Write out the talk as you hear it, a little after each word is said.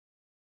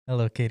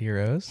Hello, Katie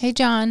Rose. Hey,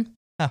 John.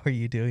 How are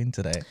you doing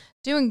today?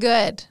 Doing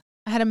good.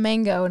 I had a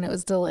mango and it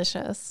was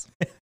delicious.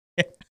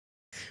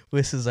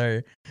 This is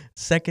our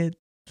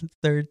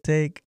third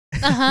take.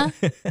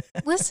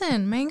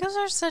 Listen, mangoes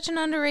are such an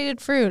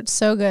underrated fruit.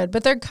 So good.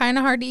 But they're kind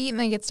of hard to eat and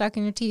they get stuck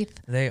in your teeth.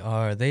 They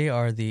are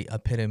the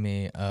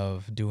epitome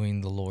of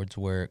doing the Lord's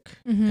work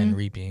and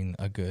reaping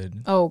a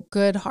good. Oh,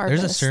 good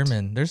harvest.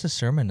 There's a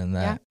sermon in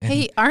that. Yeah.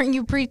 Hey, aren't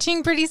you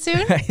preaching pretty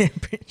soon? I am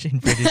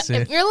preaching pretty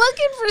soon. If you're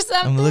looking for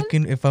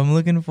something. If I'm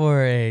looking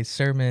for a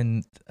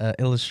sermon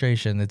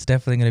illustration, it's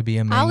definitely going to be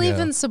a mango. I'll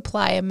even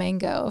supply a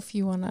mango if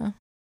you want to.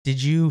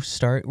 Did you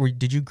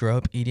grow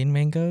up eating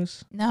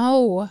mangoes?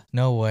 No.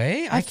 No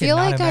way? I feel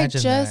like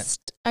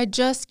I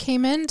just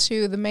came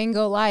into the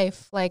mango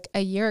life like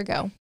a year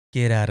ago.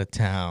 Get out of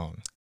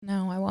town.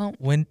 No, I won't.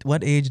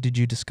 What age did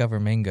you discover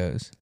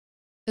mangoes?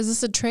 Is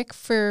this a trick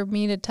for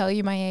me to tell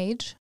you my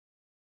age?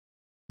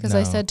 Because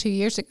I said 2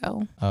 years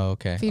ago. Oh,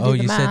 okay.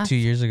 You said 2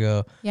 years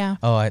ago. Yeah.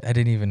 Oh, I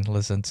didn't even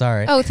listen.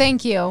 Sorry. Oh,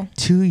 thank you.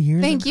 2 years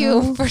ago? Thank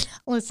you for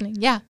listening.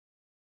 Yeah.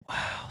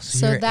 Wow.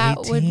 So that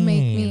 18. Would make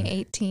me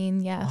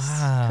 18. Yes.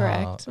 Wow.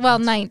 Correct. Well,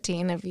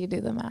 19 if you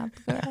do the math.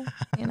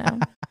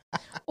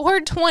 Or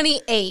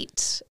 28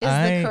 is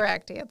the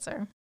correct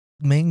answer.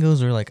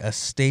 Mangoes were like a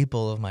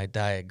staple of my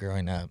diet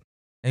growing up.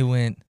 It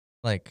went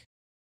like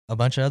a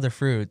bunch of other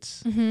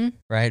fruits,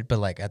 right? But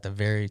like at the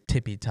very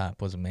tippy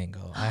top was a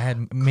mango. I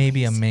had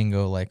maybe a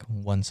mango like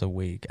once a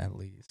week at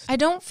least. I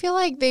don't feel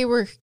like they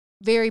were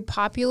very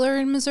popular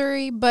in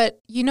Missouri, but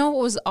you know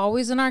what was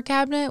always in our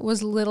cabinet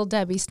was Little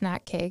Debbie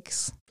snack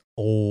cakes.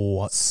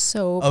 Oh.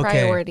 So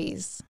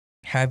priorities.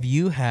 Have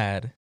you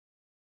had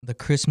the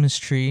Christmas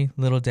tree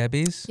Little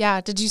Debbie's? Yeah.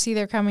 Did you see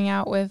they're coming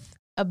out with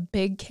a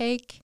big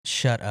cake?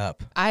 Shut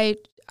up.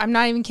 I'm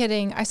not even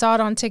kidding. I saw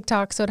it on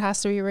TikTok, so it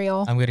has to be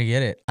real. I'm going to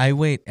get it. I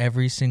wait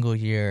every single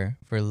year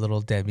for Little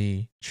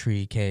Debbie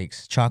tree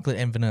cakes. Chocolate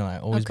and vanilla. I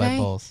always buy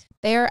both.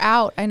 They are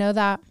out. I know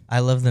that. I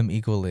love them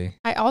equally.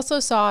 I also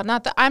saw,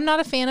 I'm not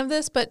a fan of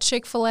this, but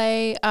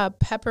Chick-fil-A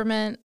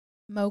peppermint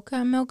mocha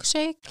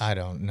milkshake. I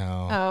don't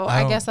know. Oh,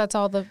 I guess that's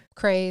all the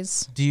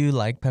craze. Do you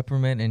like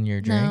peppermint in your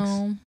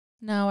drinks?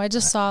 No, I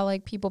just saw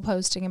like people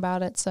posting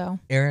about it. So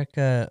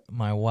Erica,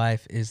 my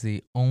wife, is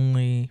the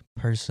only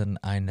person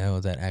I know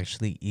that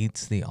actually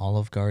eats the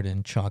Olive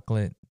Garden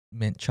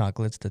mint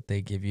chocolates that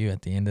they give you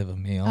at the end of a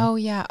meal. Oh,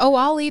 yeah. Oh,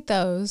 I'll eat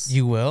those.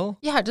 You will?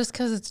 Yeah, just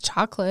because it's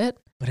chocolate.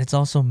 But it's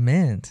also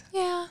mint.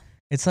 Yeah.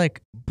 It's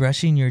like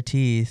brushing your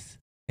teeth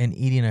and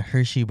eating a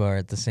Hershey bar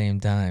at the same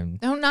time.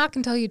 Don't knock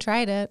until you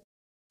tried it.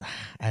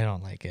 I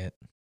don't like it.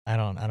 I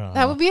don't know.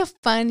 That would be a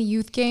fun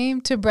youth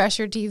game to brush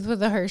your teeth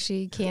with a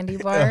Hershey candy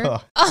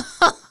bar.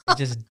 You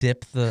just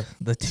dip the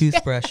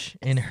toothbrush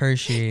in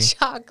Hershey.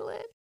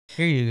 Chocolate.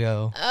 Here you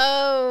go.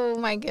 Oh,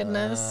 my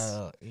goodness.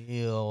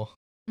 Ew.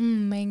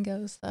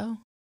 Mangoes, though.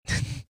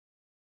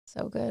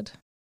 So good.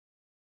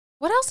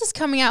 What else is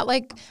coming out?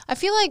 Like, I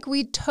feel like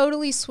we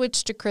totally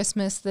switched to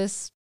Christmas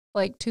this,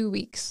 like, 2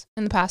 weeks,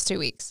 in the past 2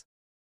 weeks.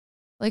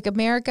 Like,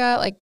 America,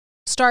 like,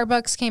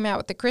 Starbucks came out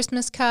with the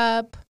Christmas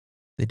cup.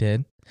 They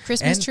did.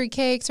 Christmas tree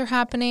cakes are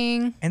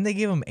happening. And they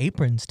gave them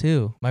aprons,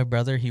 too. My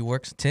brother, he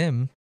works,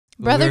 Tim.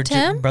 Brother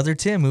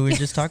Tim, who we were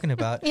just talking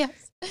about.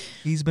 Yes.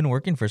 He's been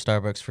working for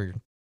Starbucks for,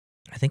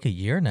 I think, a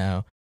year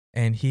now.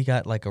 And he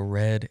got, like, a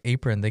red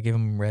apron. They gave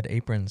him red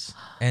aprons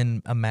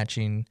and a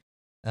matching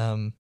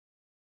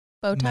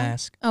bow tie?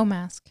 Mask. Oh,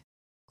 mask.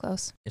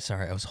 Close.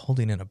 Sorry, I was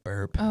holding in a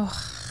burp.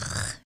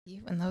 Oh,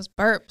 you and those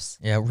burps.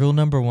 Yeah, rule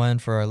number 1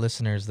 for our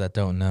listeners that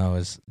don't know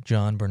is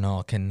John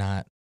Bernal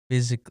cannot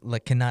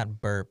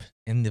burp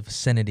in the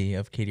vicinity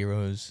of Katie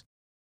Rose.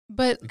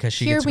 But because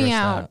she hear gets me grossed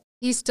out.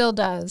 He still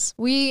does.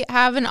 We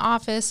have an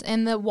office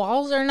and the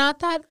walls are not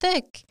that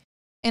thick.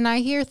 And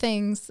I hear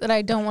things that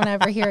I don't want to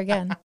ever hear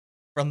again.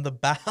 From the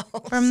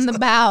bowels? From the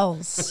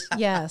bowels,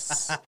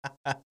 yes.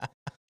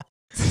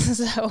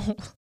 So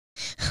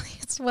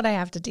it's what I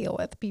have to deal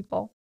with,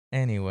 people.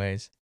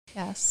 Anyways.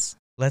 Yes.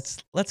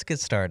 Let's get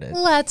started.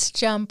 Let's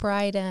jump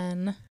right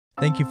in.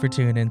 Thank you for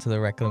tuning in to the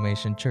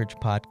Reclamation Church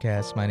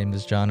podcast. My name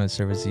is John. I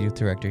serve as the youth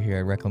director here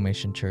at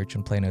Reclamation Church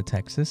in Plano,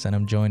 Texas, and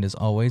I'm joined as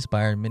always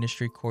by our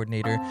ministry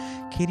coordinator,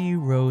 Katie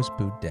Rose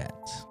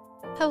Boudet.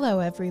 Hello,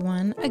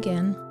 everyone,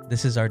 again.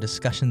 This is our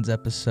discussions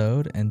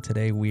episode, and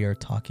today we are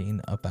talking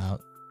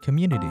about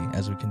community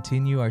as we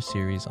continue our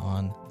series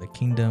on the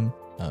kingdom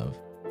of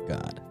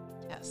God.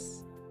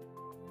 Yes.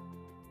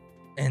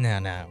 And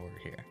now we're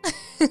here.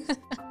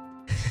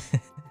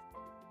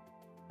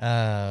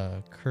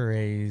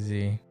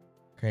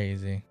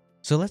 Crazy.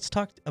 So let's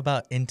talk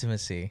about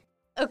intimacy.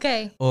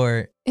 Okay.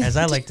 Or, as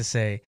I like to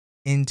say,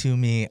 into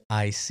me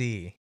I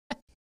see.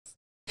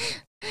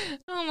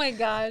 Oh my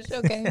gosh.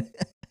 Okay.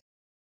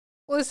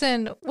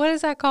 Listen, what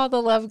is that called?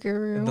 The Love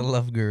Guru. The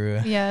Love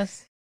Guru.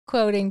 Yes.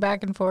 Quoting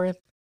back and forth.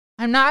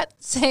 I'm not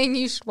saying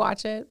you should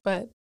watch it,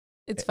 but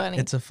it's funny.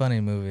 It's a funny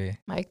movie.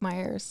 Mike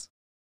Myers.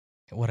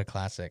 What a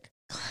classic.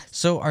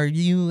 So are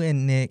you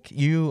and Nick,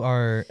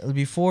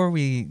 before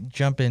we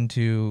jump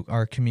into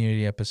our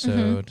community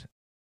episode,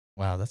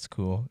 wow, that's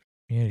cool.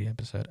 community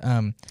episode.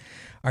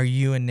 Are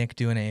you and Nick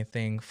doing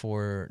anything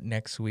for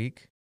next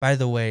week? By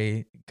the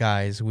way,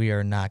 guys, we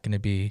are not going to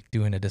be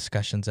doing a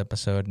discussions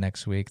episode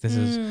next week. This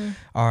is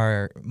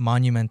our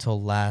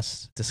monumental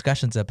last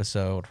discussions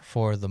episode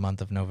for the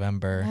month of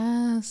November.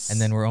 Yes. And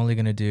then we're only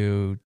going to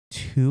do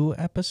 2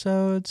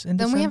 episodes in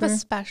December. Then we have a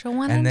special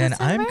one and then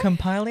December? I'm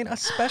compiling a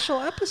special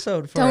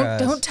episode for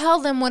us. Don't tell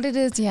them what it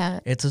is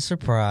yet. It's a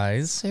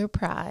surprise.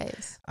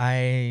 Surprise.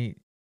 I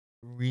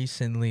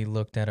recently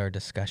looked at our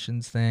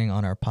discussions thing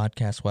on our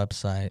podcast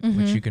website,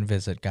 which you can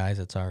visit, guys.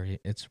 It's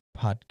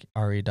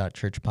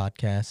re.church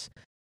podcast.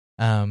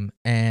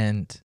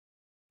 And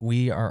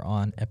we are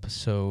on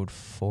episode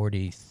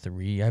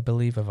 43, I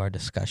believe, of our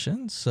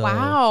discussions. So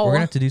wow. We're going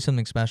to have to do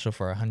something special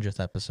for our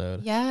 100th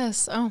episode.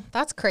 Yes. Oh,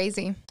 that's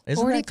crazy.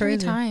 Isn't 43 that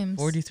crazy? times.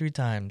 43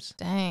 times.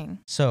 Dang.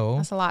 So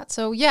that's a lot.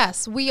 So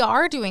yes, we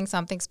are doing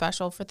something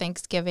special for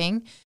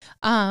Thanksgiving.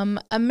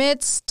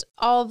 Amidst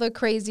all the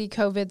crazy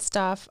COVID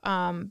stuff,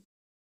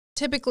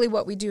 typically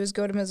what we do is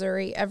go to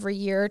Missouri every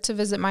year to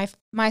visit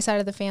my side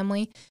of the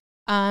family.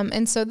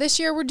 And so this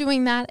year we're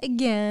doing that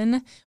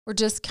again. We're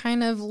just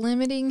kind of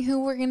limiting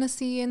who we're going to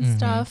see and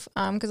stuff.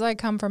 Cause I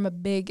come from a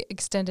big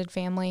extended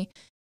family.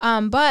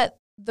 But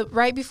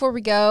right before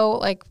we go,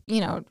 like,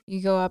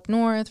 you go up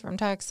north from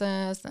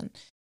Texas and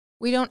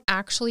we don't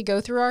actually go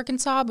through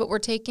Arkansas, but we're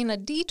taking a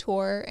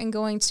detour and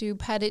going to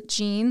Pettit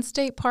Jean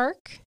State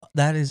Park.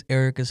 that is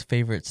Erica's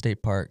favorite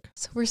state park.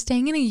 So we're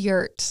staying in a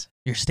yurt.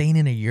 You're staying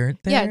in a yurt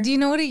there? Yeah. Do you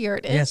know what a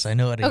yurt is? Yes, I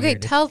know what a yurt is. Okay,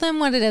 tell them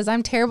what it is.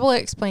 I'm terrible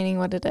at explaining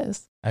what it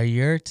is. A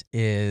yurt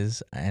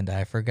is, and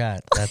I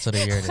forgot, that's what a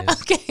yurt is.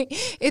 Okay.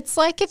 It's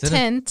like a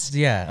tent.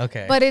 Yeah,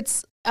 okay. But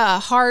it's a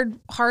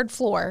hard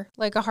floor,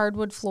 like a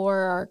hardwood floor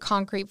or a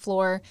concrete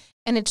floor.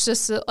 And it's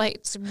just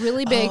it's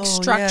really big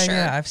structure.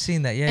 Yeah, I've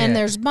seen that. Yeah. And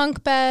there's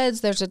bunk beds.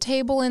 There's a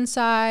table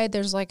inside.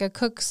 There's like a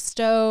cook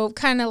stove,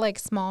 kind of like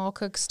small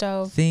cook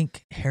stove.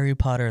 Think Harry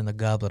Potter and the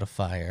Goblet of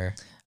Fire.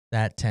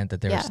 That tent that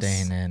they were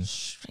staying in.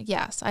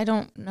 Yes, I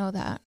don't know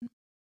that.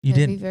 You Maybe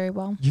didn't? very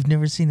well. You've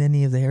never seen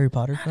any of the Harry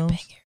Potter Not films? a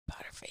big Harry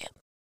Potter fan.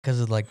 Because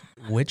of like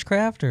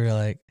witchcraft or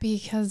like?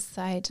 Because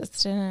I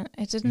just didn't.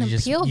 It didn't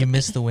appeal to me. You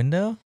missed the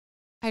window?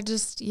 I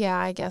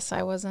guess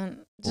I wasn't.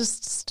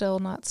 Just still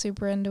not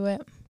super into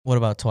it. What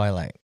about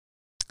Twilight?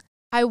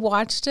 I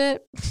watched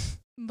it,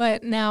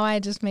 but now I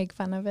just make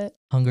fun of it.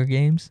 Hunger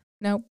Games?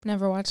 Nope,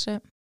 never watched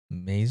it.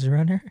 Maze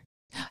Runner?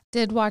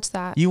 Did watch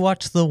that. You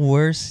watched the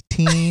worst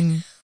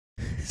teen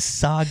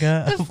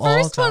saga The of all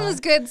time. first one was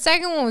good.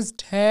 Second one was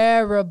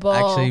terrible.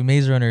 Actually,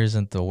 Maze Runner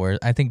isn't the worst.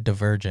 I think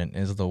Divergent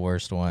is the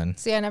worst one.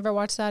 See, I never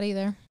watched that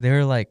either.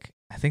 They're like,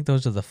 I think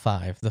those are the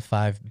five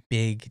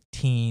big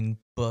teen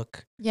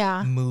book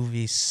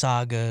movie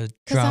saga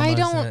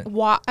dramas.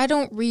 Because I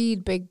don't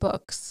read big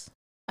books.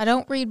 I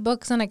don't read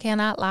books and I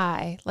cannot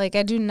lie. Like,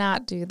 I do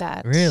not do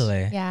that.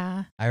 Really?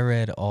 Yeah. I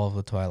read all of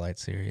the Twilight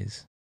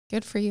series.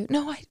 Good for you.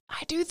 No,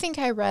 I do think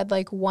I read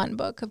like one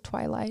book of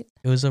Twilight.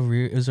 It was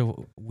a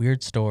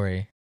weird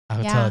story.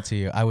 I'll tell it to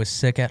you. I was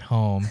sick at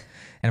home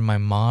and my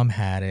mom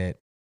had it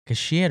because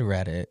she had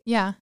read it.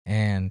 Yeah.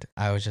 And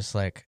I was just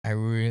like, I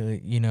really,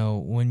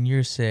 when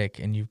you're sick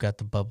and you've got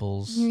the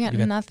bubbles. You got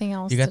nothing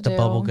else to do. You got the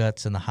bubble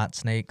guts and the hot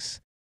snakes.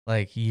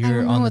 Like,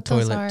 you're on the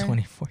toilet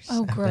 24/7.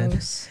 Oh,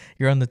 gross.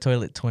 You're on the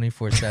toilet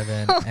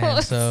 24/7.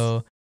 And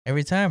so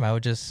every time I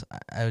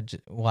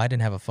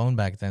didn't have a phone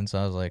back then. So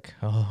I was like,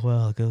 oh,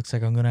 well, it looks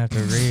like I'm going to have to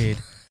read.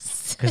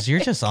 Because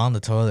you're just on the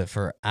toilet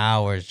for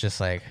hours,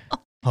 just like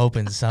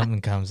hoping something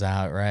comes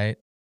out, right?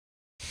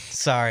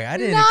 Sorry, I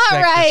didn't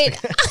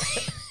expect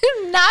this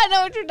to not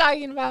know what you're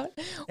talking about.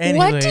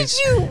 Anyways.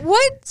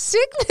 What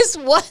sickness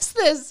was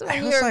this when it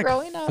you was were like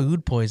growing up?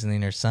 Food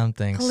poisoning or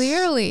something.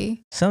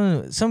 Clearly.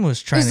 Someone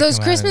was trying to those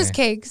come Christmas out of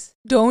me. cakes.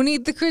 Don't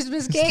eat the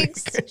Christmas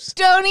cakes.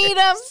 Don't eat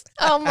them.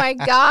 Oh my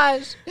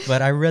gosh.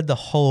 But I read the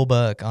whole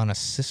book on a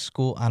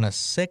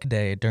sick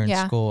day during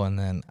school, and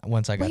then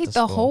once I got to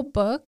school. The whole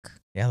book?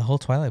 Yeah, the whole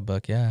Twilight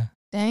book, yeah.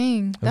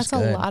 Dang, that's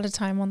good. a lot of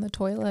time on the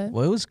toilet.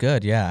 Well, it was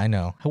good, yeah, I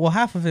know. Well,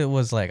 half of it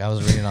was like I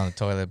was reading on the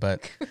toilet,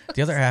 but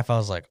the other half I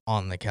was like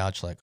on the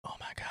couch like, oh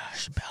my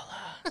gosh,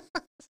 Bella.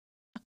 Oh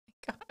my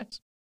gosh.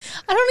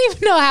 I don't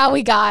even know how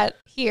we got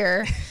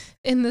here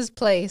in this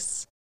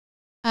place.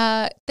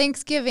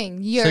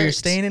 Thanksgiving, yurt. So you're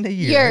staying in a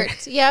yurt.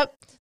 Yurt, yep.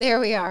 There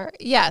we are.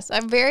 Yes,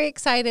 I'm very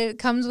excited. It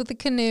comes with a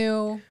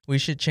canoe. We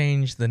should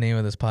change the name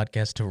of this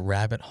podcast to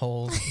Rabbit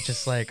Holes,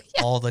 just like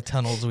all the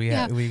tunnels we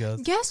go.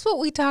 Guess what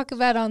we talk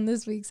about on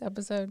this week's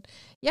episode?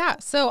 Yeah,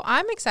 so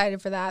I'm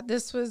excited for that.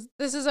 This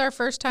is our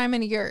first time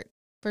in a yurt,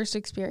 first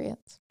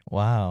experience.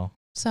 Wow.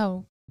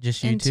 So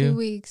just you in two? 2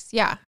 weeks,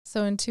 yeah.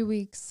 So in 2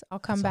 weeks, I'll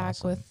come back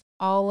awesome. with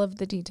all of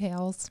the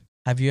details.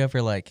 Have you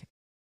ever like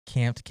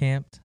camped?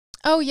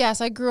 Oh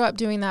yes, I grew up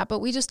doing that, but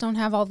we just don't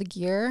have all the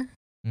gear.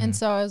 And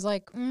so I was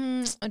like,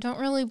 I don't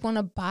really want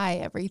to buy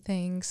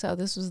everything. So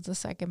this was the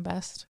second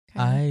best.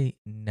 I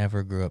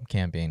never grew up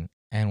camping.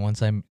 And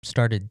once I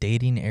started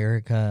dating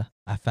Erica,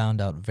 I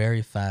found out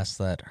very fast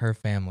that her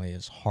family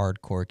is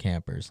hardcore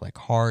campers, like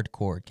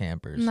hardcore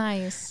campers.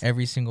 Nice.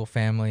 Every single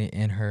family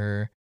in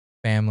her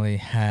family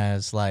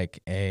has like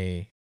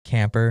a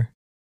camper,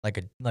 like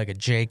a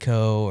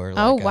Jayco or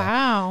Oh, like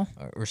wow.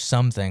 or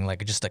something,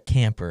 like just a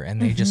camper,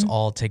 and they just Mhm.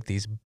 all take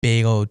these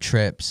big old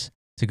trips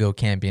to go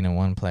camping in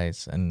one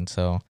place. And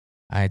so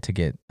I had to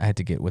get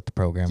with the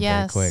program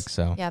very quick.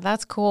 So Yeah,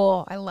 that's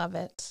cool. I love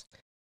it.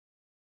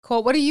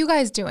 Cool. What are you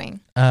guys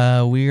doing?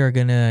 we are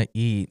gonna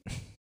eat.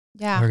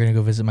 Yeah. We're gonna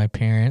go visit my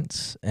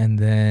parents, and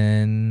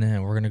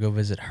then we're gonna go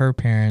visit her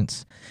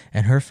parents.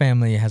 And her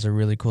family has a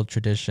really cool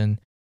tradition.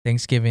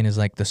 Thanksgiving is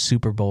like the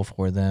Super Bowl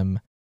for them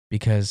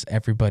because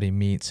everybody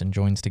meets and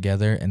joins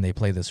together, and they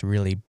play this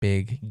really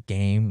big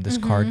game, this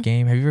card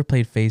game. Have you ever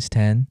played Phase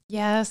 10?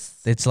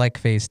 Yes. It's like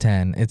Phase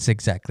 10. It's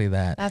exactly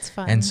that. That's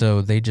fun. And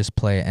so they just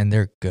play it, and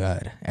they're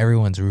good.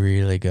 Everyone's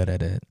really good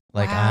at it.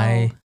 Like Wow.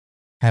 I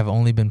have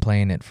only been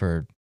playing it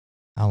for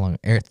how long?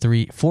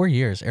 4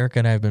 years. Erica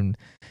and I have been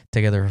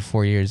together for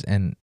 4 years,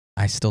 and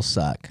I still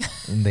suck.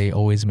 And they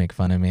always make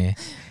fun of me.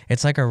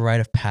 It's like a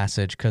rite of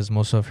passage because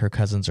most of her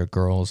cousins are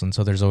girls, and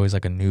so there's always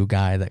like a new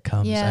guy that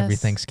comes every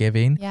Yes.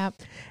 Thanksgiving. Yep.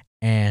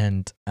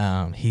 And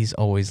he's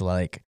always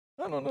like,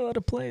 I don't know how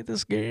to play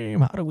this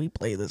game. How do we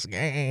play this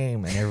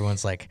game? And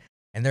everyone's like,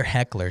 and they're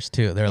hecklers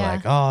too. They're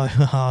Yeah.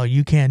 like, oh,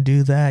 you can't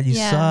do that. You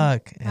Yeah.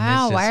 suck. And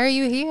Wow. it's Why just- are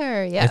you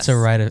here? Yes. It's a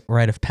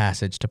rite of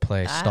passage to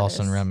play That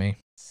Stalson is- Rummy.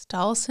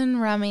 Stalson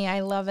Rummy.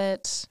 I love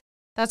it.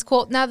 That's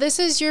cool. Now, this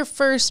is your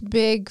first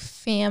big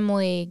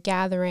family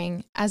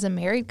gathering as a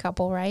married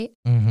couple, right?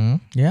 Mm-hmm.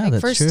 Yeah, Like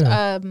that's first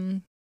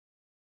true.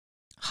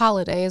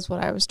 holiday is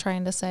what I was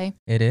trying to say.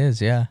 It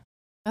is, yeah.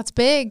 That's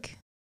big.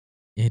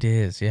 It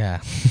is,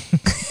 yeah.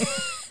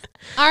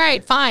 All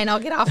right, fine. I'll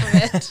get off of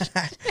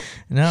it.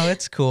 No,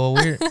 it's cool.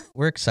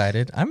 We're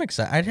excited. I'm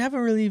excited. I haven't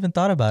really even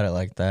thought about it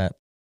like that.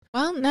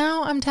 Well,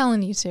 now I'm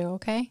telling you to,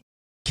 okay?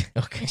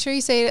 Okay. Make sure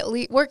you say it at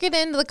least, work it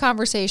into the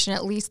conversation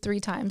at least 3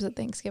 times at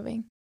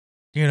Thanksgiving.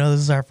 You know, this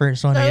is our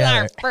first one This is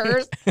together. our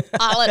first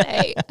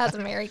holiday as a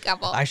married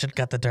couple. I should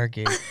cut the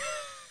turkey.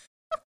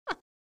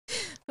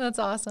 That's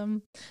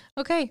awesome.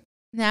 Okay,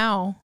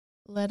 now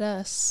let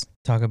us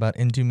Talk about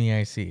Into Me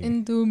I See.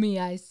 into me.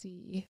 I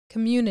see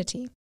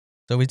community.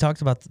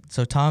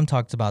 So Tom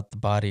talked about the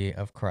body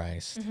of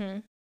Christ,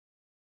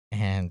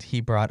 and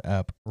he brought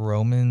up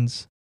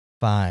Romans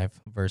 5,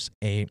 verse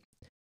 8.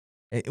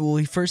 He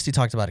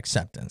talked about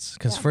acceptance,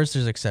 because Yeah. first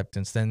there's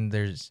acceptance, then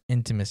there's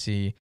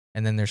intimacy,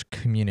 and then there's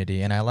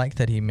community. And I like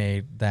that he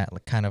made that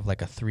kind of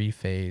like a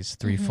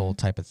threefold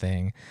type of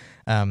thing.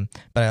 But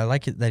I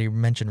like it that he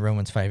mentioned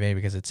Romans 5:8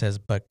 because it says,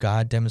 "But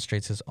God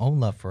demonstrates his own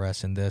love for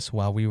us in this: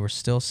 while we were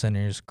still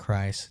sinners,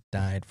 Christ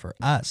died for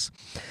us."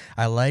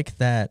 I like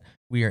that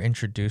we are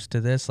introduced to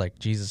this, like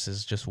Jesus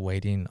is just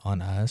waiting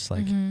on us.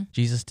 Like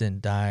Jesus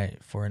didn't die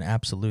for an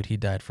absolute, he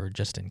died for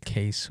just in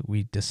case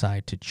we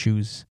decide to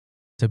choose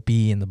to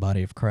be in the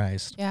body of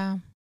Christ. Yeah.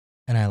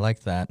 And I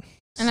like that.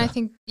 And I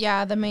think,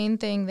 the main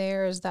thing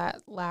there is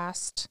that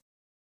last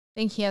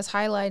thing he has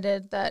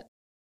highlighted, that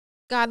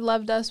God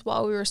loved us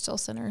while we were still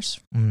sinners,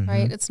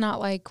 right? It's not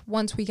like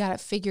once we got it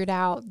figured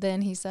out,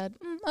 then he said,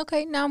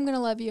 okay, now I'm going to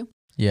love you.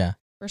 Yeah.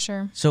 For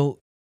sure. So,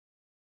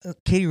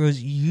 Katie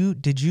Rose,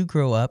 did you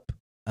grow up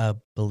a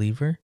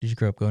believer? Did you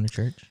grow up going to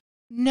church?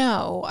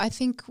 No, I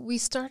think we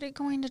started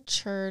going to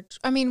church.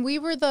 I mean, we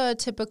were the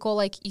typical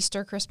like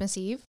Easter, Christmas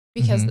Eve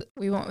because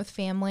we went with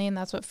family and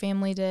that's what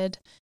family did.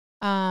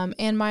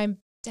 And my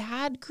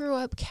dad grew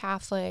up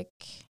Catholic,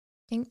 I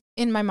think,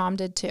 and my mom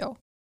did too.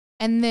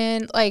 And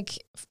then like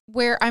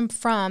where I'm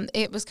from,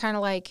 it was kind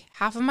of like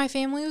half of my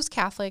family was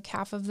Catholic,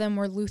 half of them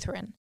were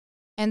Lutheran.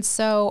 And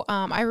so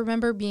I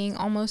remember being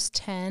almost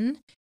 10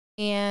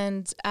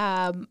 and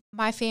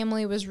my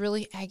family was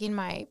really egging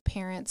my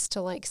parents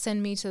to like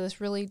send me to this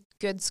really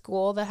good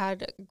school that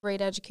had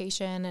great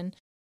education and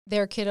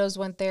their kiddos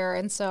went there.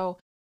 And so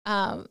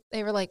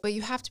they were like, but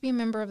you have to be a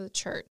member of the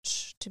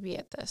church to be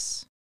at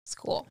this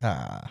school.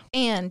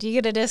 And you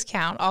get a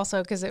discount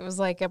also because it was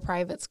like a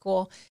private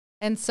school.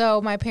 And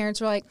so my parents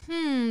were like,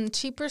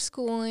 cheaper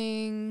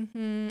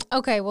schooling.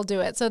 Okay, we'll do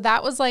it. So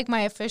that was like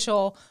my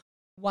official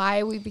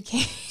why we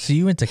became. So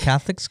you went to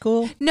Catholic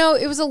school? No,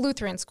 it was a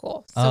Lutheran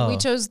school. So we Oh.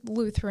 chose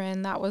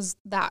Lutheran. That was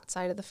that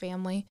side of the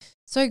family.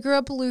 So I grew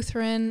up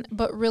Lutheran,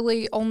 but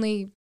really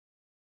only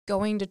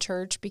going to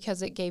church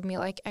because it gave me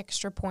like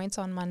extra points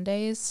on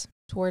Mondays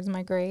towards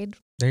my grade.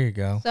 There you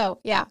go. So,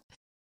 yeah.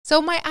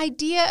 So my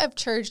idea of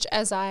church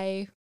as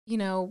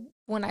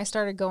when I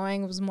started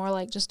going was more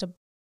like just to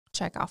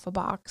check off a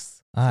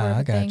box. sort of I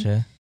a thing.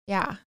 gotcha.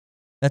 Yeah.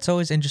 That's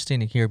always interesting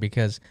to hear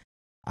because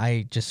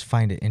I just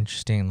find it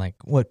interesting, like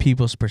what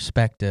people's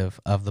perspective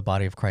of the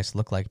body of Christ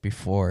look like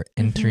before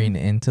entering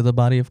into the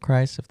body of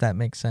Christ, if that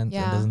makes sense.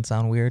 Yeah. It doesn't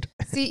sound weird.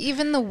 See,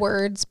 even the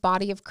words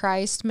body of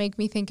Christ make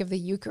me think of the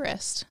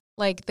Eucharist,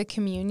 like the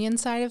communion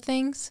side of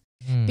things.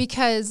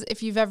 Because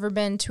if you've ever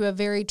been to a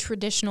very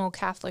traditional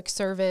Catholic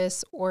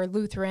service or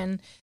Lutheran,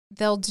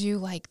 they'll do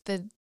like they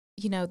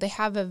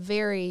have a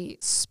very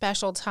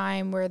special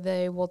time where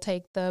they will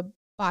take the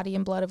body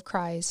and blood of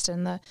Christ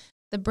and the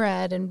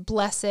bread and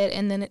bless it.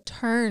 And then it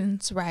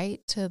turns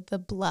right to the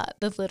blood,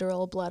 the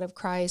literal blood of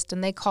Christ.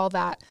 And they call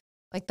that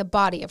like the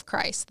body of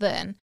Christ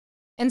then.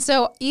 And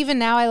so even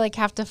now I like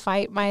have to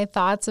fight my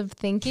thoughts of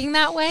thinking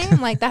that way.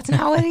 I'm like, that's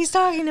not what he's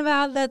talking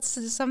about.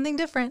 That's something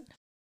different.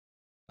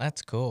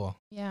 That's cool.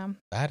 Yeah.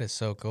 That is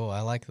so cool.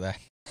 I like that.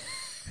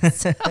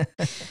 So,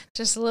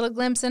 just a little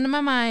glimpse into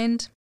my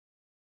mind.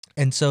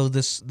 And so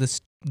this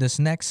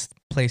next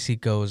place he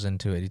goes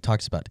into it, he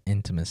talks about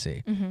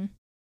intimacy. Mm-hmm.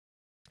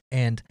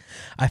 And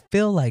I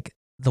feel like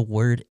the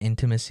word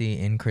intimacy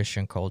in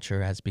Christian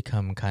culture has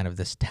become kind of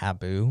this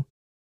taboo,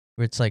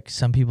 where it's like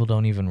some people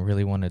don't even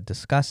really want to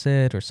discuss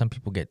it, or some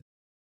people get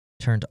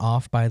turned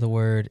off by the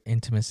word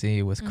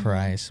intimacy with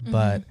Christ. Mm-hmm.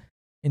 But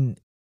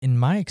in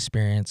my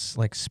experience,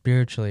 like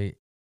spiritually,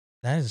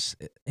 that is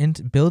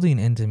building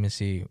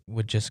intimacy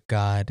with just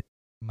God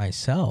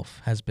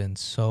myself has been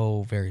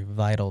so very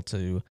vital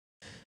to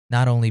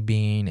not only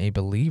being a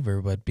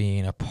believer, but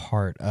being a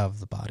part of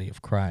the body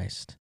of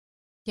Christ.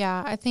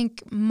 Yeah, I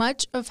think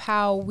much of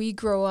how we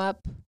grow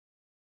up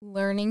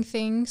learning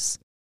things.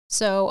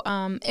 So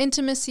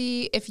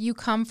intimacy, if you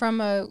come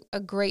from a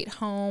great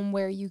home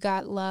where you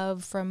got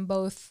love from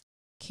both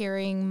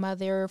caring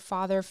mother,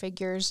 father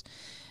figures,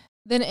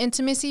 then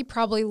intimacy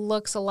probably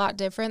looks a lot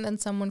different than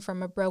someone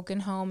from a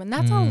broken home. And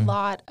that's a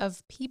lot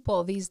of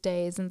people these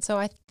days. And so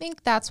I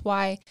think that's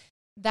why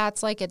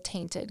that's like a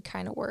tainted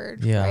kind of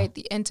word, right?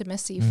 The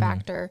intimacy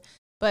factor.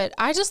 But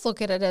I just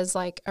look at it as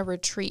like a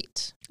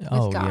retreat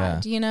with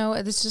God. You know,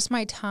 it's just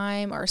my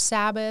time. Or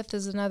Sabbath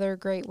is another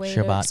great way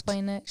to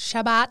explain it.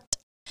 Shabbat.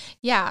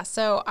 Yeah,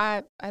 so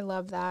I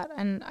love that.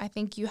 And I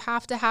think you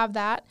have to have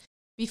that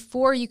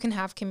before you can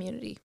have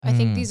community. I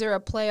think these are a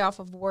play off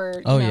of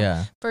word.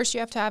 First you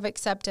have to have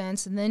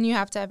acceptance, and then you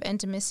have to have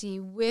intimacy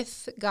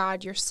with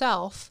God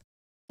yourself.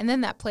 And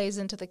then that plays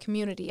into the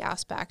community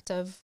aspect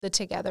of the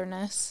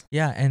togetherness.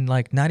 Yeah, and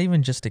like not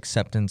even just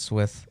acceptance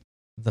with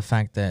the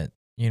fact that,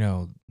 you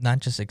know, not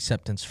just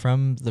acceptance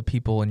from the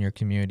people in your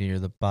community or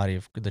the body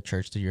of the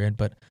church that you're in,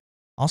 but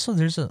also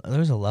there's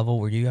a level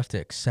where you have to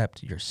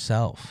accept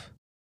yourself.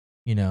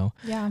 You know,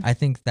 I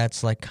think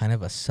that's like kind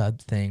of a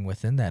sub thing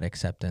within that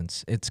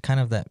acceptance. It's kind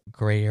of that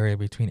gray area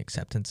between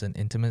acceptance and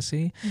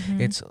intimacy.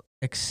 It's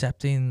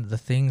accepting the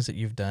things that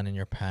you've done in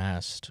your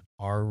past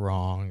are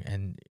wrong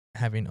and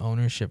having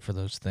ownership for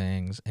those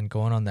things and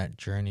going on that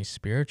journey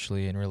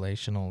spiritually and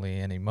relationally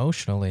and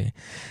emotionally,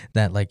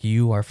 that like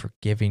you are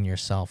forgiving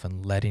yourself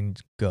and letting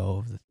go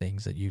of the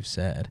things that you've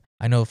said.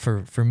 I know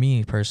for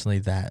me personally,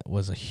 that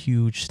was a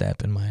huge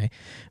step in my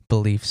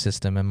belief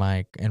system and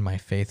my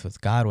faith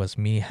with God, was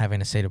me having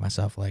to say to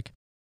myself, like,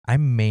 I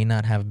may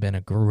not have been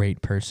a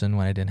great person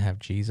when I didn't have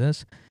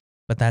Jesus,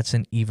 but that's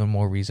an even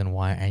more reason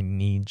why I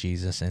need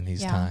Jesus in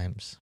these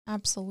times.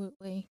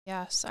 Absolutely.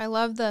 Yes. I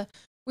love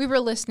we were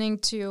listening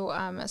to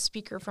a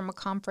speaker from a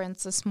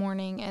conference this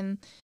morning, and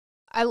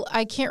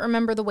I can't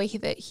remember the way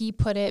that he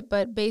put it,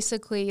 but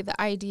basically the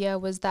idea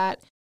was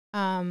that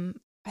I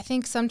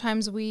think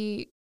sometimes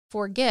we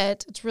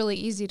forget, it's really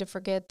easy to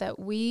forget that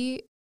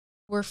we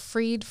were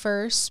freed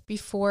first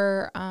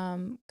before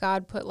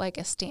God put like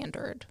a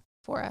standard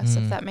for us,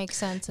 if that makes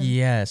sense. And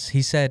yes.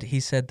 He said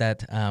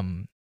that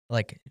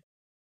like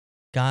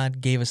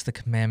God gave us the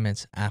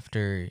commandments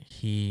after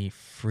he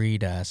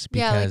freed us,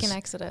 because like in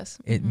Exodus.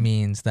 It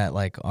means that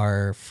like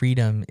our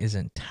freedom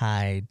isn't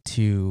tied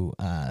to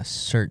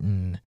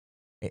certain,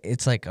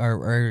 it's like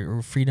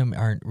our freedom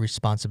aren't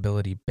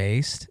responsibility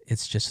based.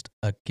 It's just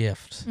a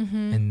gift.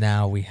 And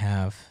now we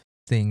have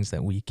things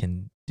that we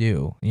can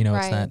do. You know,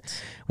 it's not,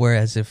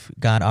 whereas if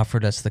God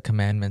offered us the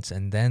commandments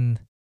and then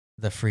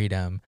the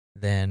freedom,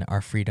 then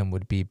our freedom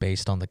would be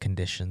based on the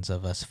conditions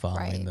of us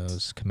following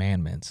those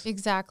commandments.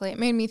 Exactly. It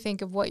made me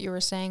think of what you were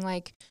saying.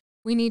 Like,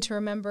 we need to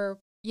remember,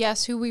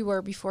 yes, who we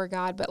were before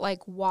God, but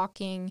like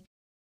walking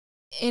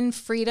in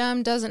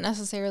freedom doesn't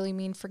necessarily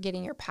mean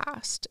forgetting your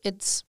past.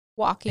 It's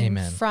walking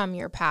from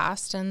your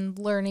past and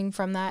learning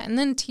from that, and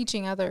then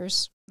teaching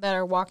others that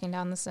are walking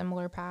down the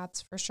similar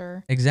paths, for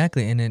sure.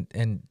 Exactly.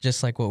 And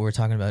just like what we're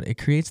talking about, it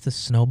creates the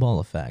snowball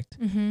effect.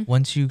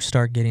 Once you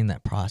start getting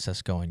that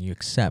process going, you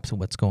accept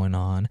what's going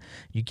on,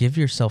 you give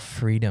yourself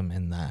freedom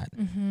in that,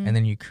 and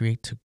then you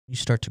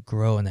start to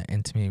grow in that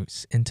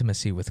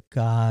intimacy with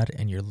God,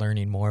 and you're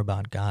learning more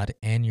about God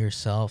and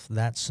yourself.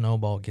 That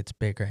snowball gets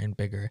bigger and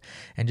bigger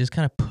and just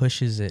kind of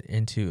pushes it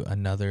into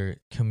another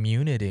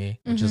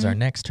community, which is our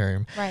next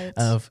term,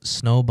 of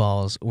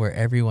snowballs, where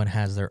everyone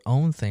has their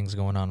own things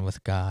going on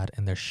with God,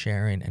 and they're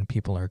sharing, and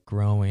people are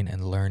growing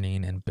and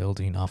learning and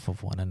building off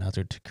of one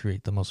another to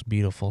create the most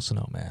beautiful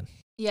snowman.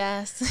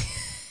 Yes.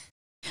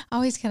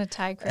 Always kind of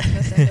tie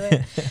Christmas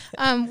into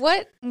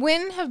it.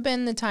 When have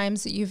been the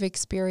times that you've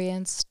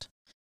experienced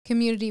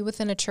community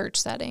within a church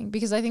setting?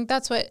 Because I think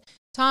that's what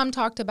Tom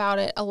talked about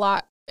it a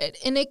lot,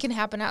 and it can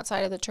happen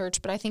outside of the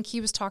church, but I think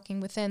he was talking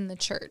within the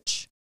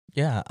church.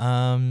 Yeah.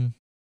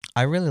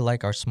 I really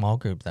like our small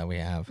group that we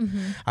have.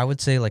 I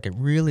would say like it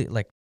really,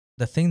 like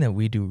the thing that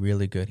we do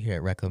really good here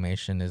at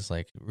Reclamation is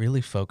like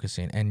really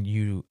focusing, and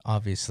you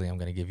obviously, I'm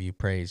going to give you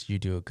praise. You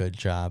do a good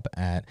job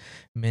at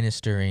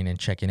ministering and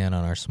checking in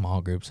on our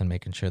small groups and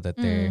making sure that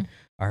they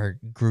are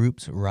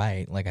grouped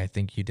right. Like I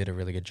think you did a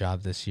really good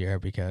job this year,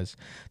 because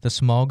the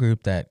small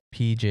group that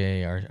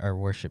PJ, our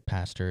worship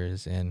pastor,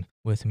 is in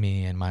with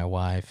me and my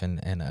wife and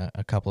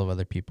a couple of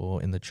other people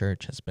in the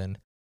church has been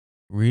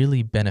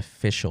really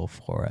beneficial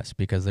for us,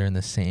 because they're in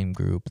the same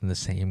group in the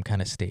same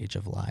kind of stage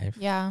of life.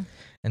 Yeah.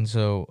 And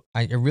so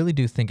I really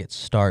do think it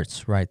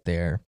starts right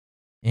there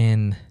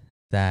in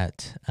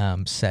that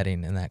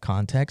setting, in that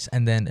context.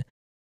 And then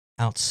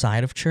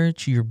outside of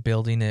church, you're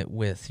building it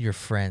with your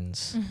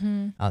friends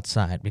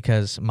outside,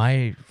 because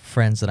my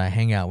friends that I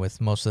hang out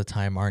with most of the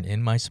time aren't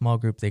in my small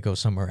group. They go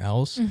somewhere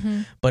else.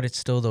 But it's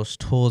still those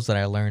tools that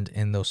I learned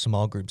in those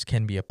small groups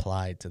can be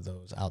applied to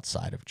those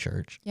outside of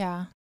church.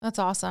 Yeah, that's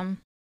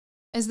awesome.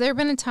 Has there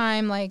been a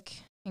time,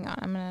 like, hang on,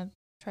 I'm going to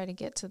try to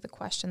get to the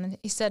question.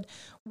 He said,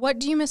 what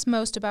do you miss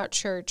most about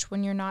church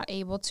when you're not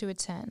able to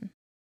attend?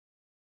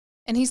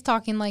 And he's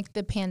talking like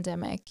the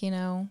pandemic, you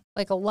know,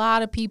 like a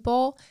lot of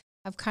people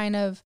have kind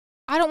of,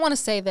 I don't want to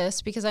say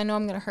this because I know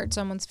I'm going to hurt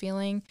someone's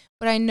feeling,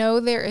 but I know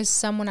there is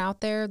someone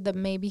out there that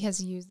maybe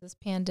has used this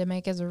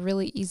pandemic as a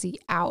really easy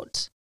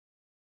out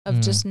of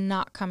just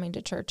not coming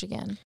to church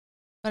again.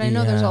 But I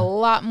know there's a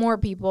lot more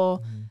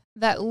people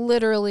that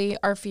literally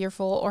are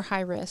fearful or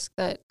high risk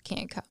that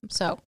can't come.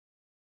 So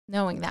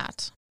knowing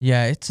that.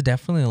 Yeah, it's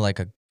definitely like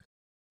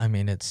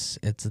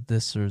it's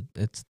this or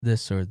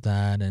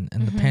that. And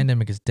the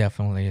pandemic is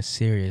definitely a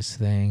serious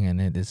thing, and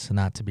it is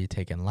not to be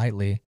taken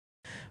lightly.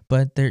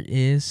 But there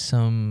is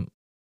something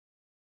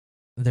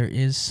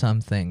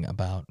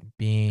about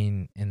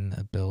being in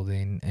a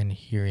building and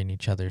hearing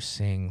each other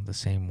sing the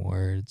same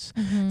words.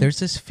 There's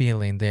this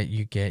feeling that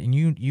you get, and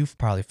you've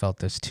probably felt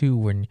this too,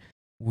 when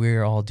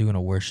we're all doing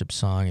a worship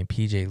song and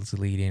PJ's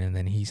leading, and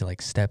then he's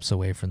like steps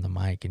away from the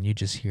mic, and you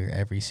just hear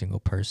every single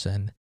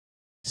person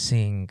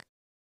sing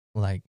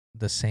like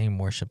the same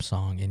worship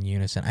song in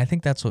unison. I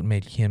think that's what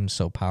made him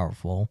so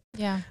powerful.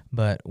 Yeah.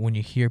 But when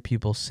you hear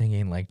people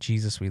singing like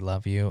Jesus, we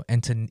love you,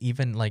 and to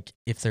even like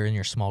if they're in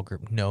your small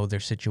group know their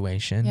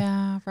situation.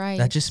 Yeah, right.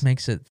 That just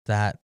makes it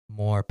that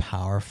more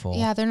powerful.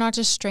 Yeah, they're not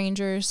just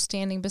strangers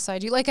standing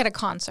beside you like at a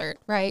concert,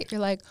 right?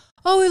 You're like,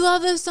 "Oh, we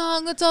love this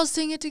song. Let's all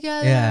sing it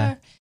together." Yeah.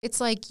 It's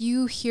like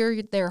you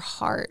hear their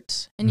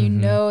heart, and you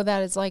know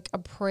that it's like a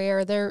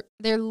prayer. They're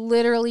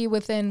literally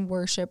within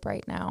worship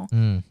right now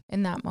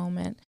in that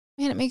moment.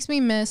 Man, it makes me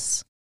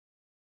miss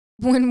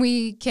when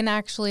we can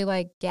actually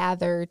like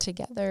gather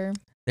together.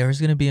 There's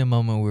going to be a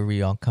moment where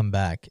we all come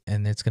back,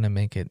 and it's going to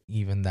make it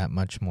even that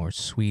much more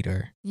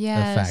sweeter.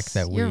 Yes, the fact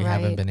that we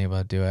haven't been able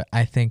to do it.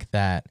 I think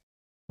that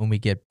when we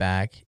get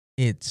back,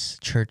 it's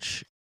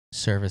church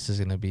service is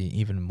going to be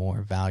even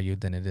more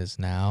valued than it is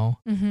now.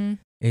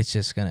 It's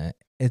just going to,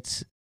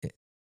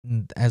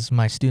 as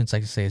my students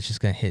like to say, it's just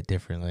going to hit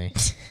differently.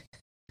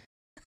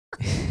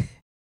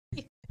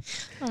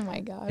 Oh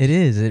my gosh. It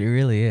is. It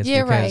really is.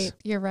 You're right.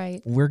 You're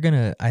right. We're going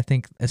to, I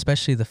think,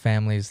 especially the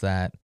families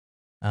that,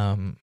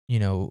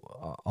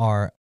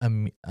 are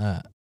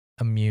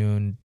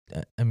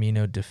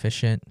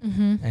immunodeficient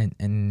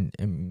and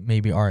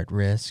maybe are at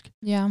risk.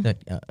 Yeah.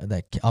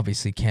 That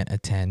obviously can't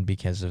attend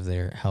because of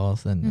their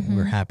health, and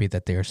we're happy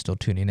that they are still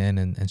tuning in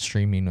and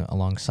streaming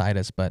alongside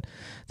us. But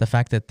the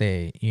fact that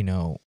they,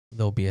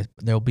 there'll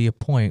be a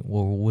point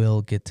where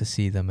we'll get to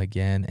see them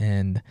again,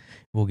 and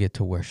we'll get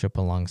to worship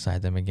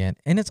alongside them again.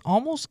 And it's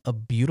almost a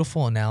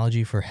beautiful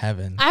analogy for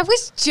heaven. I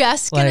was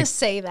just going to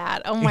say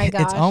that. Oh my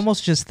gosh. It's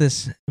almost just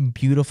this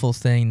beautiful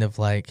thing of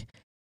like,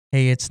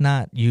 hey, it's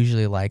not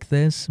usually like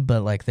this,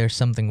 but like there's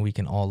something we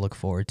can all look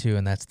forward to,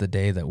 and that's the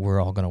day that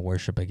we're all going to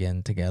worship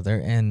again together.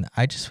 And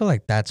I just feel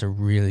like that's a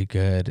really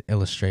good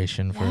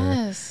illustration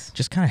for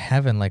just kind of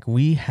heaven. Like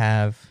we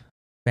have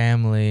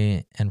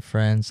family and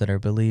friends that are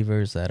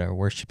believers that are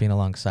worshiping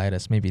alongside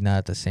us, maybe not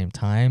at the same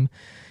time.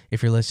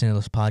 If you're listening to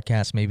this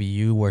podcast, maybe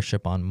you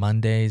worship on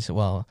Mondays.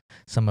 Well,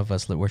 some of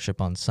us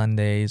worship on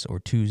Sundays or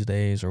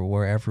Tuesdays or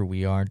wherever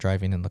we are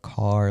driving in the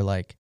car.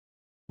 Like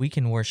we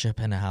can worship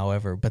in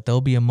however, but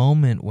there'll be a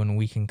moment when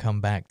we can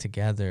come back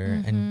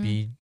together and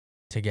be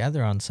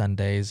together on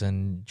Sundays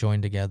and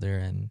join together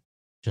and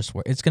just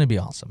work. It's going to be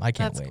awesome. I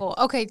can't wait. That's cool.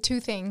 Okay, 2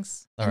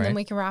 things, and then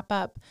we can wrap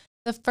up.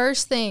 The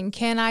first thing,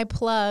 can I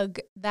plug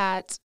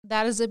that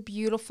is a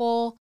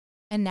beautiful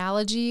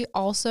analogy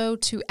also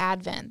to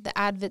Advent, the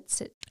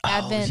Advent.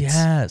 Oh,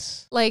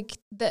 yes. Like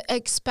the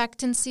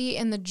expectancy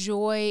and the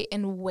joy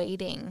in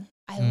waiting.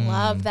 I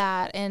love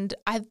that. And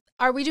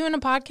are we doing a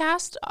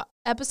podcast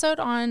episode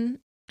on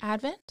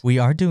Advent? We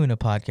are doing a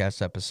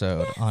podcast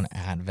episode on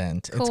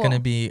Advent. Cool. It's going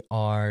to be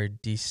our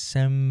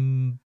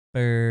December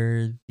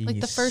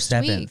like the first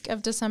 7th. Week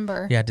of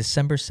December. Yeah,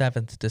 December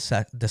 7th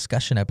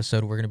discussion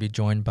episode. We're going to be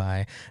joined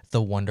by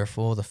the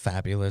wonderful, the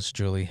fabulous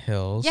Julie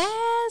Hills.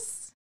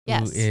 Yes.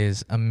 Who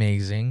is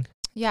amazing.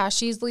 Yeah,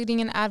 she's leading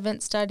an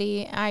Advent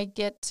study. I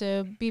get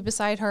to be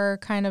beside her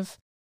kind of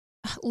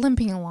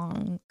limping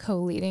along,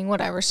 co-leading,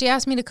 whatever. She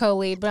asked me to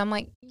co-lead, but I'm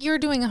like, you're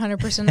doing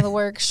 100% of the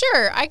work.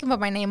 Sure, I can put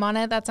my name on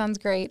it. That sounds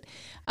great.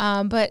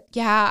 But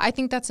yeah, I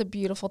think that's a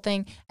beautiful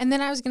thing. And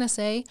then I was going to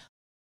say,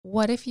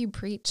 what if you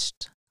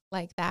preached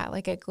like that,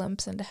 like a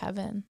glimpse into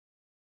heaven?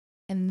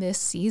 And this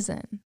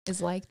season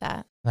is like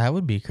that. That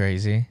would be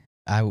crazy.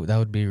 That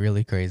would be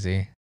really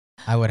crazy.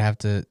 I would have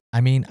to, I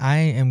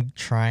am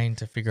trying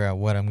to figure out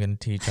what I'm going to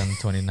teach on the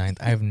 29th.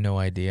 I have no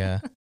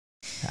idea.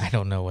 I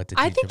don't know what to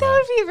teach I think about. that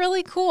would be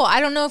really cool. I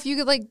don't know if you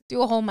could like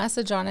do a whole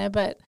message on it,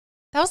 but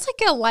that was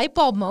like a light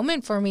bulb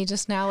moment for me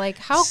just now. Like,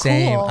 how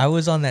cool. I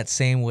was on that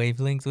same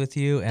wavelength with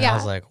you, and I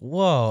was like,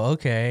 whoa,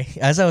 okay.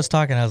 As I was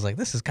talking, I was like,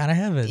 this is kind of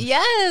heaven.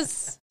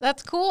 Yes,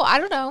 that's cool. I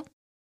don't know.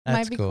 That's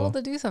Might be cool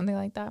to do something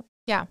like that.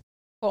 Yeah,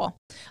 cool.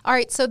 All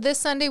right, so this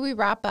Sunday we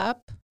wrap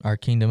up our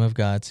Kingdom of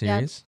God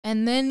series. Yep.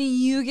 And then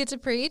you get to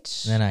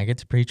preach. Then I get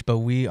to preach, but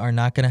we are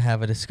not going to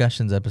have a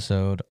discussions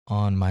episode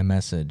on my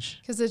message.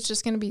 Because it's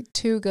just going to be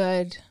too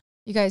good.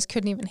 You guys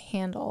couldn't even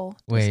handle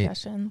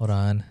discussions. Hold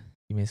on.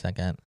 Give me a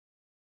second.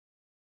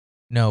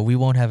 No, we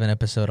won't have an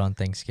episode on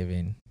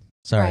Thanksgiving.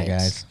 Sorry,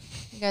 guys.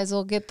 You guys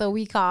will get the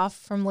week off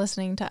from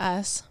listening to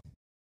us.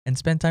 And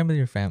spend time with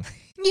your family.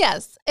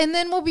 Yes. And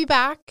then we'll be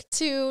back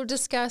to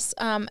discuss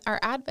our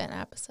Advent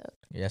episode.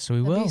 Yes,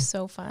 we will. That'll be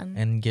so fun.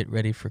 And get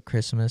ready for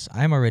Christmas.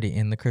 I'm already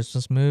in the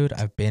Christmas mood.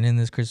 I've been in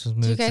this Christmas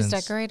mood. Did you guys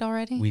decorate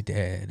already? We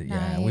did. Nice.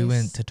 Yeah. We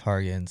went to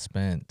Target and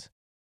spent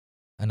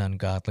an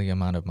ungodly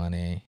amount of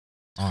money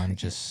on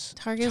just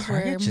Target's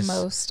where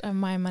most of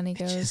my money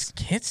goes. It just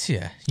gets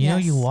you. You know,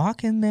 you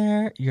walk in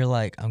there, you're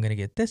like, I'm going to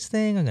get this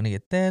thing. I'm going to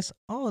get this.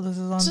 Oh, this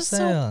is on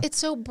sale. It's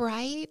so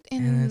bright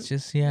and it's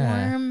just,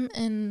 warm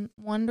and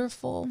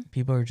wonderful.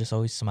 People are just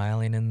always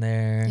smiling in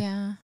there.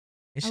 Yeah.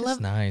 It's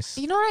just nice.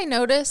 You know what I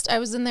noticed? I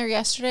was in there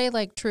yesterday,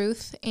 like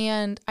Truth,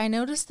 and I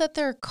noticed that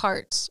their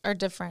carts are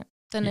different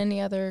than any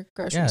other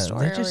grocery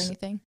store or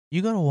anything.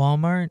 You go to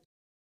Walmart,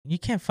 you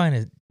can't find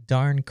a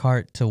darn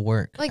cart to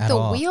work. Like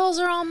the wheels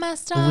are all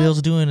messed up. The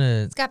wheel's doing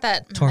it's got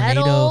that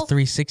tornado metal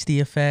 360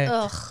 effect.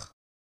 Ugh.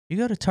 You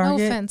go to Target.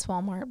 No offense,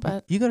 Walmart,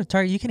 but you go to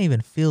Target, you can even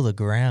feel the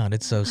ground.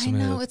 It's so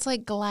smooth. I know, it's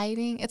like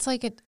gliding. It's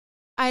like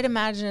I'd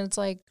imagine it's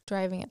like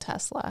driving a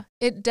Tesla.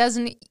 It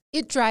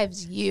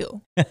drives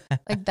you.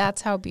 Like,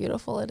 that's how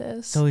beautiful it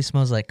is. It always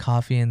smells like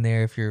coffee in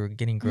there if you're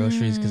getting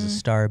groceries because of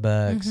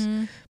Starbucks.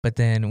 Mm-hmm. But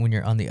then when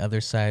you're on the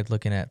other side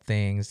looking at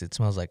things, it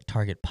smells like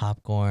Target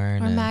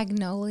popcorn. Or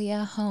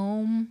Magnolia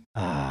Home.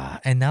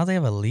 And now they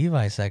have a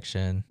Levi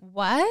section.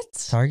 What?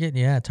 Target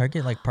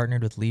like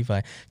partnered with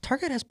Levi.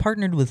 Target has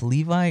partnered with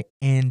Levi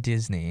and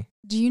Disney.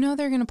 Do you know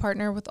they're going to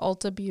partner with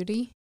Ulta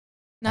Beauty?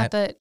 Not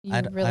that you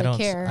really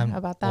care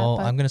about that. Well,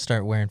 but I'm going to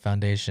start wearing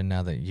foundation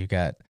now that you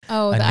got the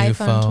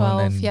iPhone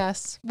 12.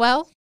 Yes.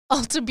 Well,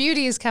 Ulta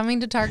Beauty is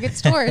coming to Target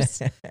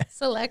stores.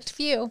 Select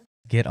few.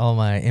 Get all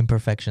my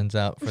imperfections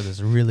out for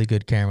this really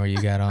good camera you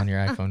got on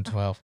your iPhone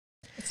 12.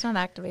 It's not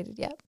activated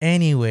yet.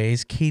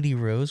 Anyways, Katie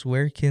Rose,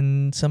 where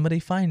can somebody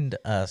find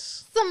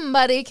us?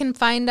 Somebody can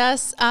find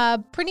us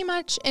pretty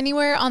much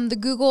anywhere on the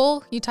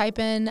Google. You type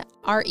in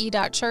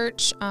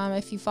re.church.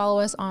 If you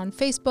follow us on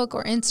Facebook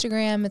or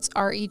Instagram, it's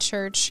RE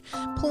Church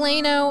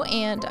Plano.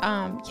 And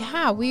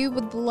we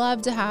would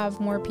love to have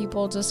more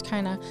people just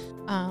kind of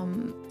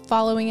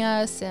following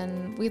us,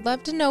 and we'd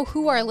love to know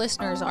who our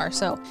listeners are.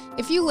 So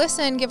if you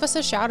listen, give us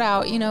a shout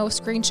out,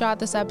 screenshot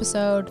this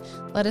episode.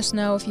 Let us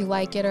know if you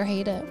like it or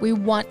hate it. We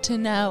want to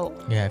know.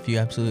 Yeah, if you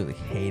absolutely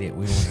hate it,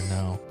 we want to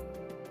know.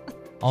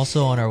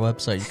 Also on our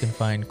website, you can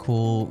find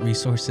cool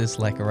resources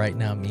like Right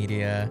Now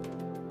Media.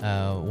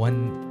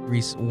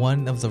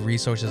 One of the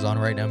resources on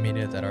Right Now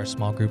Media that our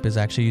small group is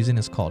actually using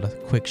is called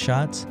Quick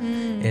Shots.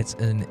 It's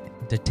a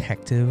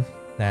detective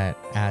that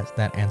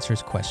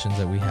answers questions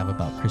that we have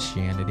about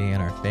Christianity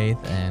and our faith,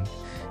 and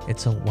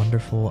it's a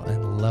wonderful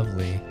and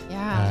lovely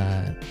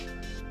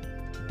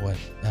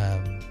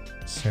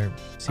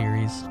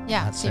series.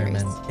 Not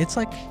sermon. It's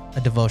like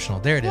a devotional.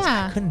 There it is.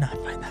 I could not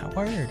find that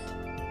word.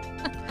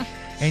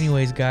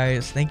 Anyways,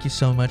 guys, thank you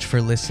so much for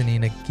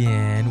listening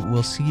again.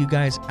 We'll see you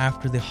guys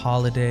after the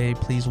holiday.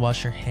 Please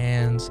wash your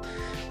hands.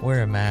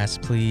 Wear a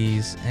mask,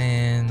 please.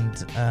 And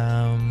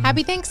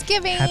Happy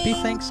Thanksgiving. Happy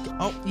Thanksgiving.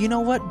 Oh, you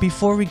know what?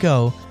 Before we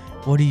go,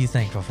 what are you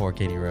thankful for,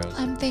 Katie Rose?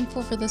 I'm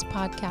thankful for this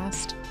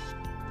podcast.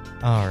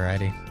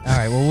 Alrighty. All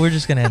right. Well, we're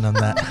just going to end on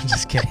that. I'm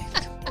just kidding.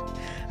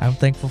 I'm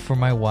thankful for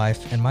my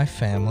wife and my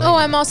family. Oh,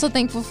 I'm also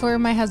thankful for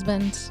my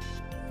husband.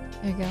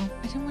 There you go.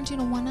 I didn't want you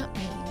to one-up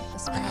me.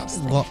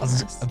 Well,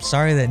 I'm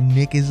sorry that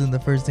Nick isn't the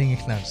first thing.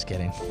 No, I'm just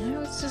kidding.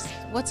 It's just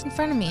what's in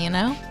front of me,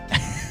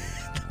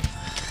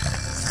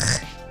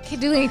 Can't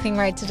do anything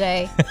right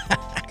today.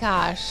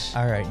 Gosh.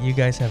 All right. You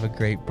guys have a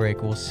great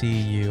break. We'll see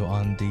you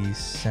on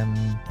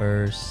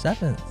December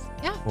 7th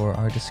for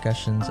our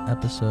discussions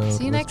episode.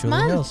 See you next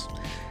month.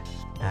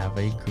 Have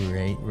a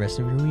great rest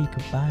of your week.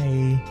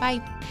 Bye.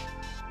 Bye.